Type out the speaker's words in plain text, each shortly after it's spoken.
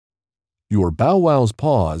Your Bow Wow's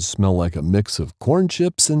paws smell like a mix of corn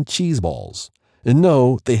chips and cheese balls. And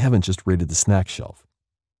no, they haven't just raided the snack shelf.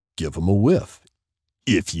 Give them a whiff,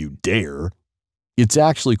 if you dare. It's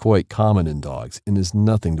actually quite common in dogs and is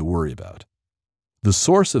nothing to worry about. The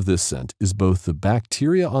source of this scent is both the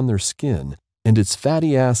bacteria on their skin and its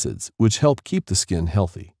fatty acids, which help keep the skin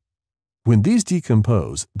healthy. When these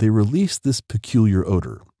decompose, they release this peculiar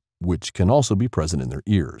odor, which can also be present in their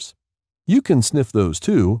ears. You can sniff those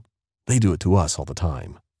too. They do it to us all the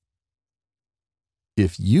time.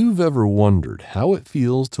 If you've ever wondered how it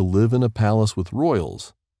feels to live in a palace with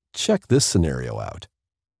royals, check this scenario out.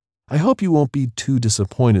 I hope you won't be too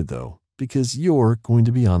disappointed though, because you're going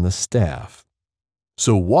to be on the staff.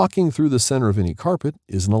 So walking through the center of any carpet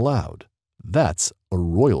isn't allowed. That's a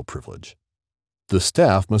royal privilege. The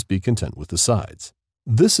staff must be content with the sides.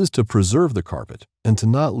 This is to preserve the carpet and to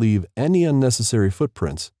not leave any unnecessary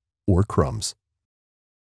footprints or crumbs.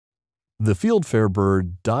 The fieldfare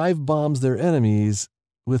bird dive bombs their enemies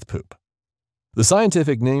with poop. The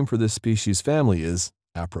scientific name for this species family is,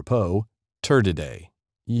 apropos, Turdidae.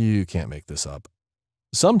 You can't make this up.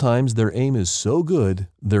 Sometimes their aim is so good,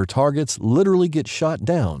 their targets literally get shot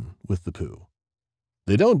down with the poo.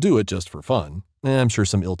 They don't do it just for fun. I'm sure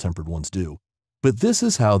some ill-tempered ones do. But this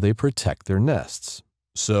is how they protect their nests.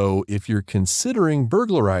 So if you're considering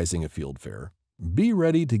burglarizing a fieldfare, be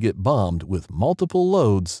ready to get bombed with multiple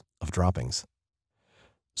loads of droppings.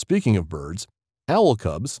 Speaking of birds, owl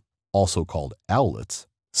cubs, also called owlets,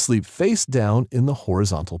 sleep face down in the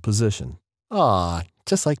horizontal position.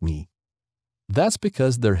 Just like me. That's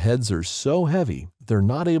because their heads are so heavy, they're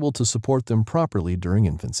not able to support them properly during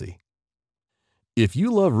infancy. If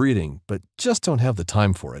you love reading but just don't have the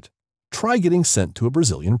time for it, try getting sent to a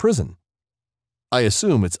Brazilian prison. I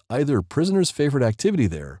assume it's either prisoners' favorite activity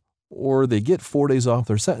there, or they get 4 days off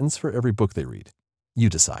their sentence for every book they read. You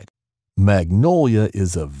decide. Magnolia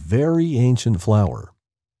is a very ancient flower.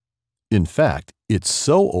 In fact, it's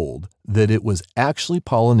so old that it was actually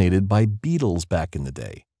pollinated by beetles back in the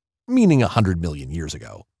day, meaning 100 million years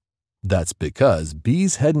ago. That's because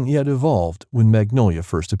bees hadn't yet evolved when Magnolia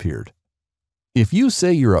first appeared. If you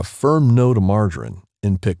say you're a firm no to margarine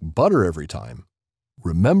and pick butter every time,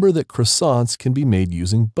 remember that croissants can be made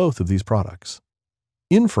using both of these products.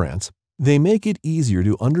 In France, they make it easier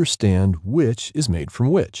to understand which is made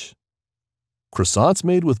from which. Croissants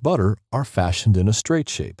made with butter are fashioned in a straight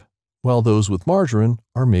shape, while those with margarine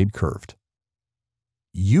are made curved.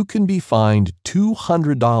 You can be fined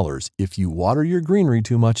 $200 if you water your greenery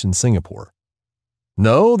too much in Singapore.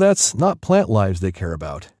 No, that's not plant lives they care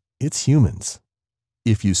about. It's humans.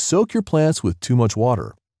 If you soak your plants with too much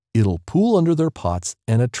water, it'll pool under their pots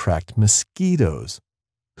and attract mosquitoes,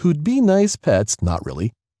 who'd be nice pets, not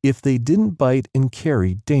really, if they didn't bite and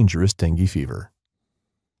carry dangerous dengue fever.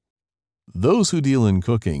 Those who deal in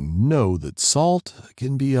cooking know that salt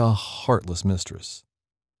can be a heartless mistress.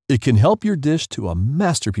 It can help your dish to a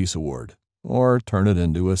masterpiece award, or turn it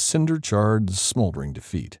into a cinder-charred, smoldering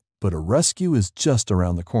defeat. But a rescue is just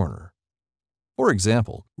around the corner. For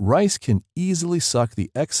example, rice can easily suck the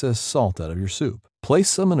excess salt out of your soup. Place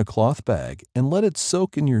some in a cloth bag and let it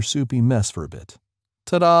soak in your soupy mess for a bit.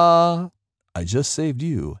 Ta-da! I just saved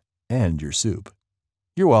you and your soup.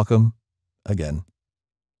 You're welcome. Again.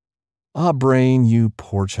 Brain, you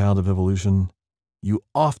poor child of evolution. You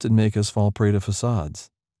often make us fall prey to facades,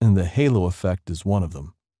 and the halo effect is one of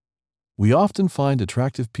them. We often find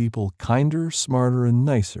attractive people kinder, smarter, and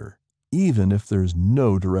nicer, even if there's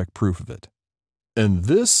no direct proof of it. And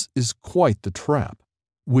this is quite the trap,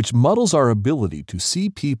 which muddles our ability to see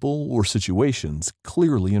people or situations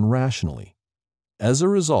clearly and rationally. As a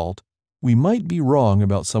result, we might be wrong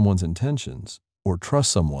about someone's intentions or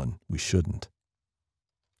trust someone we shouldn't.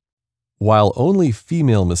 While only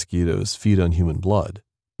female mosquitoes feed on human blood,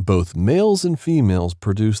 both males and females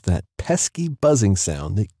produce that pesky buzzing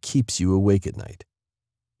sound that keeps you awake at night.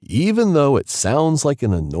 Even though it sounds like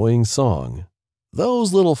an annoying song,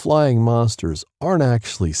 those little flying monsters aren't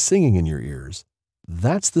actually singing in your ears.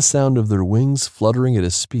 That's the sound of their wings fluttering at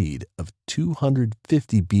a speed of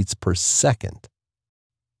 250 beats per second.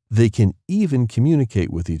 They can even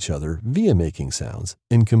communicate with each other via making sounds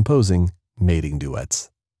and composing mating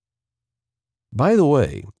duets. By the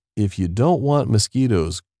way, if you don't want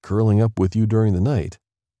mosquitoes curling up with you during the night,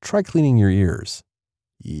 try cleaning your ears.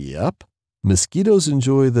 Yep, mosquitoes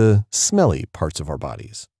enjoy the smelly parts of our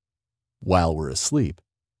bodies. While we're asleep,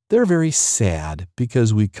 they're very sad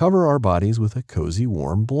because we cover our bodies with a cozy,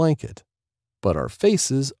 warm blanket, but our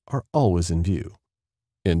faces are always in view.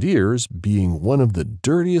 And ears, being one of the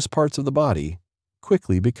dirtiest parts of the body,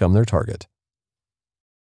 quickly become their target.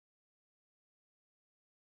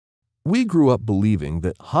 We grew up believing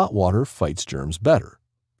that hot water fights germs better.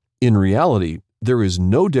 In reality, there is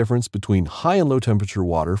no difference between high and low temperature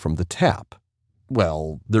water from the tap.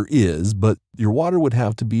 Well, there is, but your water would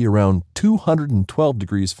have to be around 212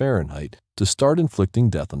 degrees Fahrenheit to start inflicting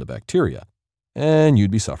death on the bacteria, and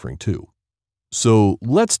you'd be suffering too. So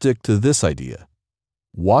let's stick to this idea.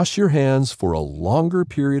 Wash your hands for a longer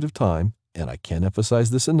period of time, and I can't emphasize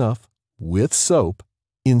this enough, with soap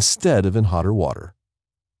instead of in hotter water.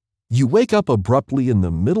 You wake up abruptly in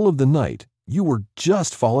the middle of the night, you were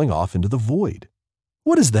just falling off into the void.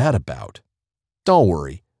 What is that about? Don't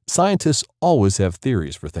worry, scientists always have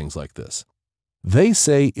theories for things like this. They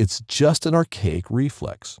say it's just an archaic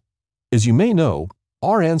reflex. As you may know,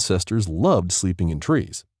 our ancestors loved sleeping in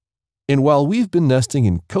trees. And while we've been nesting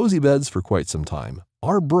in cozy beds for quite some time,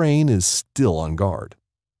 our brain is still on guard.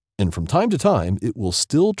 And from time to time, it will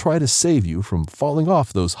still try to save you from falling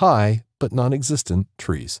off those high but non-existent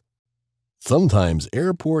trees. Sometimes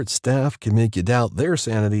airport staff can make you doubt their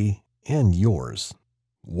sanity and yours.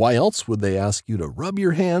 Why else would they ask you to rub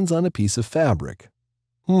your hands on a piece of fabric?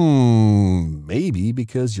 Maybe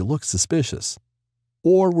because you look suspicious.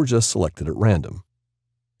 Or were just selected at random.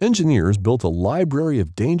 Engineers built a library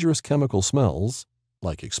of dangerous chemical smells,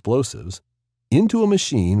 like explosives, into a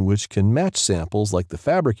machine which can match samples like the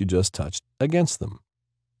fabric you just touched against them.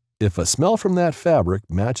 If a smell from that fabric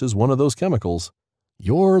matches one of those chemicals,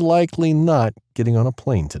 you're likely not getting on a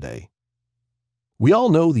plane today. We all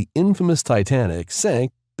know the infamous Titanic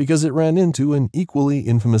sank because it ran into an equally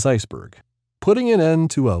infamous iceberg, putting an end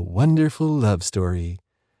to a wonderful love story,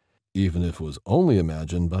 even if it was only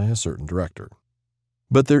imagined by a certain director.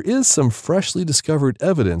 But there is some freshly discovered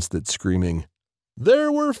evidence that screaming,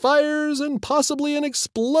 "There were fires and possibly an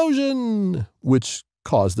explosion," which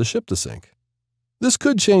caused the ship to sink. This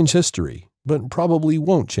could change history, but probably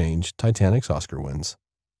won't change Titanic's Oscar wins.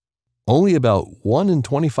 Only about 1 in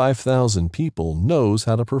 25,000 people knows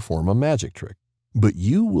how to perform a magic trick, but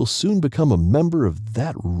you will soon become a member of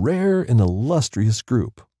that rare and illustrious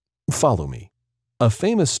group. Follow me. A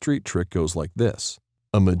famous street trick goes like this.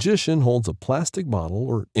 A magician holds a plastic bottle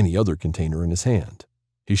or any other container in his hand.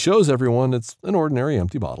 He shows everyone it's an ordinary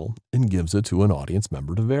empty bottle and gives it to an audience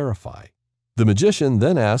member to verify. The magician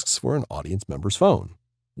then asks for an audience member's phone.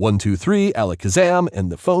 1, 2, 3, alakazam,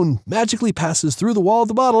 and the phone magically passes through the wall of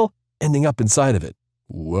the bottle, ending up inside of it.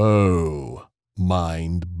 Whoa,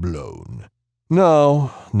 mind blown. No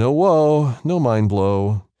whoa, no mind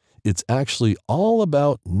blow. It's actually all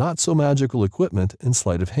about not-so-magical equipment and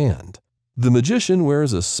sleight of hand. The magician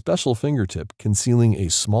wears a special fingertip concealing a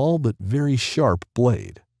small but very sharp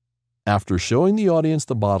blade. After showing the audience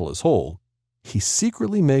the bottle is whole, he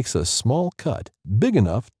secretly makes a small cut big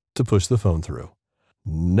enough to push the phone through.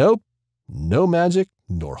 Nope, no magic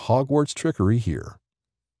nor Hogwarts trickery here.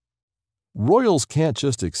 Royals can't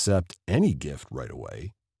just accept any gift right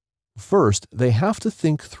away. First, they have to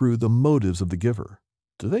think through the motives of the giver.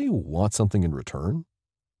 Do they want something in return?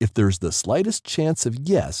 If there's the slightest chance of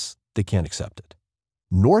yes, they can't accept it.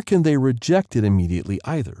 Nor can they reject it immediately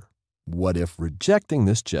either. What if rejecting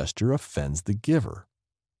this gesture offends the giver?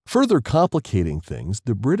 Further complicating things,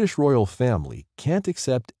 the British royal family can't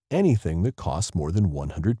accept anything that costs more than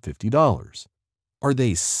 $150. Are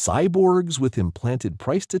they cyborgs with implanted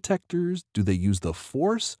price detectors? Do they use the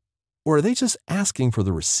Force? Or are they just asking for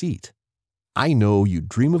the receipt? I know you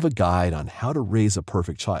dream of a guide on how to raise a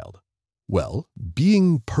perfect child. Well,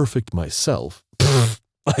 being perfect myself,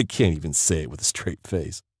 I can't even say it with a straight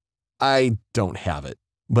face. I don't have it,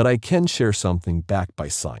 but I can share something backed by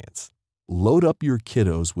science. Load up your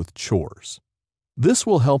kiddos with chores. This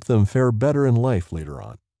will help them fare better in life later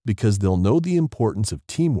on because they'll know the importance of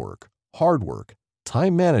teamwork, hard work,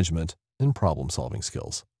 time management, and problem-solving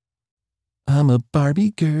skills. I'm a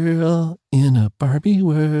Barbie girl in a Barbie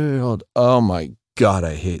world. Oh my God,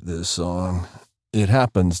 I hate this song. It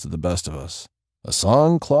happens to the best of us. A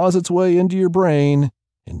song claws its way into your brain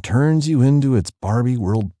and turns you into its Barbie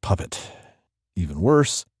world puppet. Even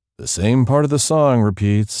worse, the same part of the song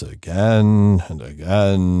repeats again and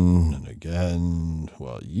again and again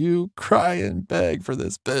while you cry and beg for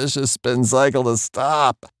this vicious spin cycle to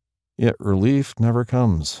stop. Yet relief never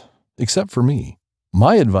comes, except for me.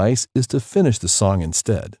 My advice is to finish the song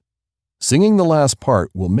instead. Singing the last part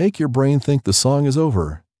will make your brain think the song is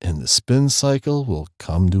over and the spin cycle will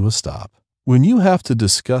come to a stop. When you have to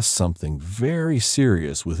discuss something very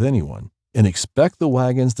serious with anyone and expect the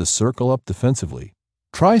wagons to circle up defensively,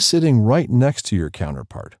 try sitting right next to your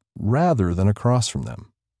counterpart rather than across from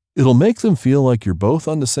them. It'll make them feel like you're both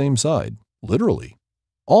on the same side, literally.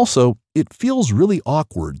 Also, it feels really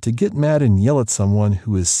awkward to get mad and yell at someone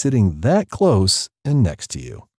who is sitting that close and next to you.